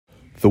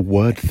The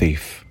Word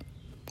Thief.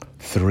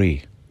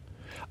 3.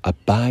 A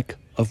bag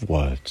of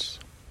words.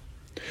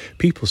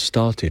 People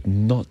started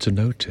not to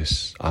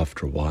notice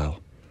after a while.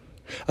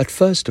 At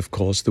first, of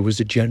course, there was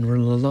a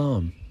general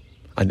alarm,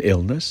 an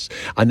illness,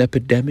 an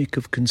epidemic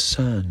of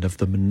concern of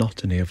the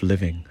monotony of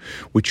living,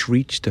 which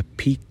reached a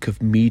peak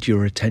of media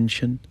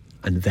attention,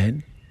 and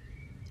then,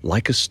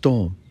 like a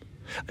storm,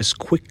 as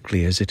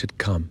quickly as it had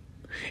come,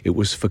 it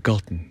was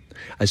forgotten,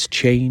 as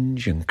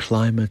change and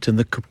climate and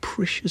the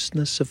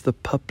capriciousness of the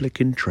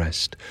public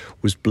interest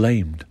was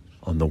blamed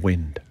on the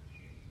wind.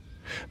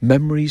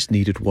 Memories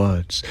needed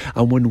words,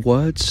 and when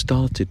words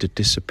started to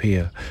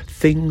disappear,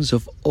 things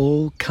of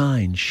all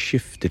kinds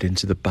shifted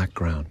into the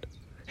background.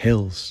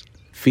 Hills,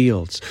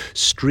 fields,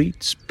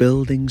 streets,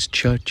 buildings,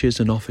 churches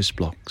and office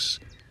blocks,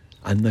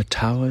 and the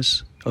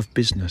towers of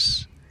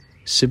business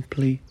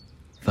simply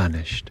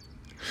vanished.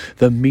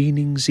 The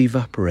meanings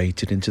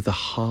evaporated into the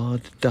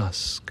hard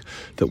dusk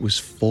that was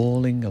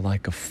falling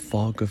like a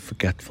fog of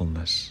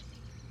forgetfulness.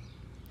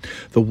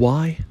 The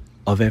why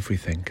of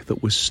everything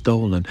that was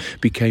stolen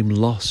became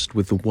lost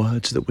with the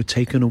words that were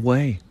taken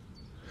away.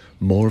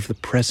 More of the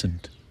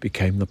present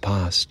became the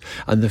past,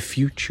 and the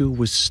future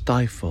was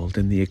stifled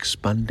in the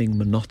expanding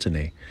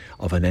monotony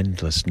of an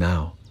endless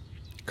now.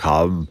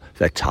 Come,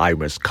 the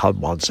time has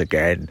come once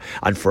again,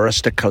 and for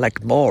us to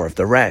collect more of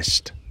the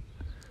rest.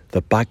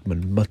 The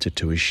bagman muttered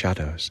to his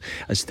shadows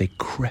as they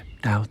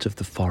crept out of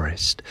the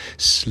forest,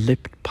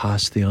 slipped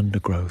past the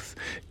undergrowth,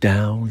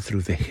 down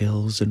through the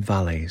hills and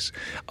valleys,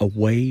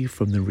 away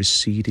from the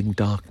receding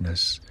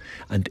darkness,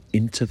 and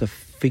into the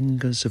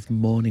fingers of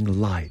morning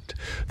light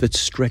that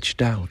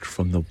stretched out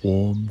from the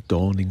warm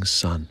dawning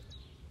sun.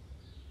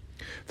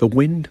 The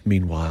wind,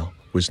 meanwhile,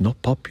 was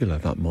not popular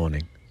that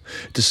morning.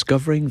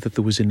 Discovering that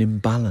there was an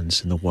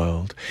imbalance in the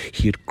world,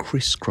 he had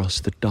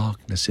crisscrossed the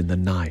darkness in the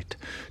night,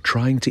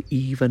 trying to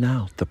even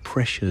out the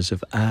pressures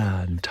of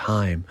air and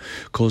time,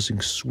 causing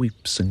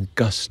sweeps and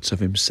gusts of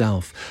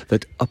himself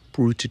that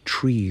uprooted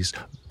trees,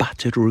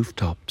 battered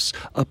rooftops,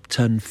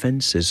 upturned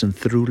fences, and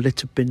threw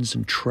litter bins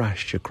and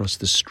trash across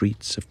the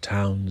streets of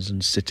towns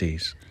and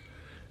cities.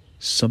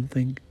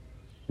 Something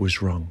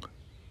was wrong.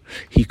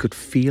 He could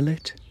feel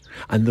it,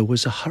 and there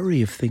was a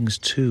hurry of things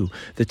too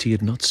that he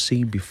had not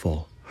seen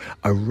before.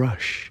 A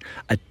rush,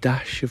 a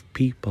dash of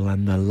people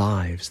and their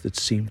lives that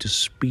seemed to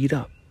speed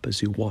up as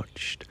he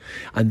watched,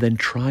 and then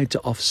tried to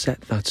offset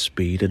that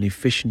speed, and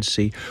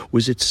efficiency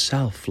was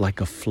itself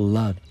like a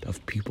flood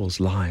of people's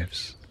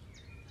lives.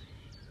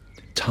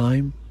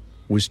 Time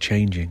was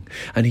changing,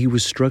 and he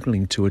was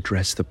struggling to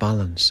address the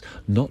balance,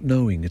 not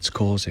knowing its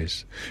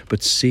causes,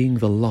 but seeing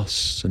the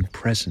loss and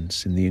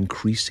presence in the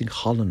increasing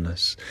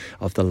hollowness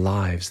of the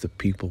lives that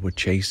people were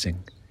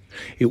chasing.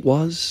 It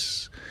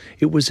was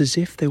as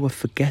if they were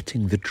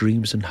forgetting the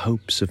dreams and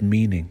hopes of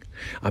meaning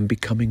and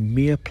becoming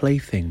mere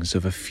playthings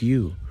of a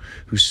few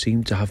who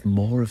seemed to have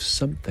more of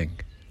something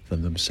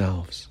than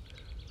themselves.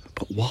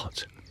 But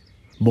what?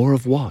 More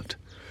of what?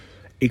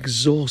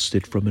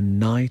 Exhausted from a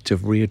night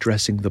of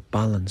readdressing the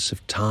balance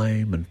of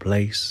time and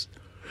place,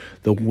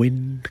 the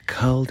wind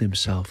curled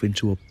himself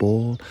into a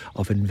ball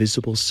of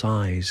invisible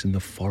size in the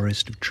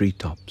forest of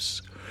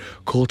treetops,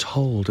 caught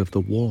hold of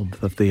the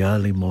warmth of the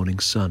early morning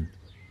sun,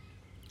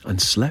 and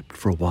slept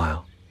for a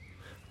while,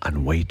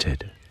 and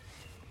waited.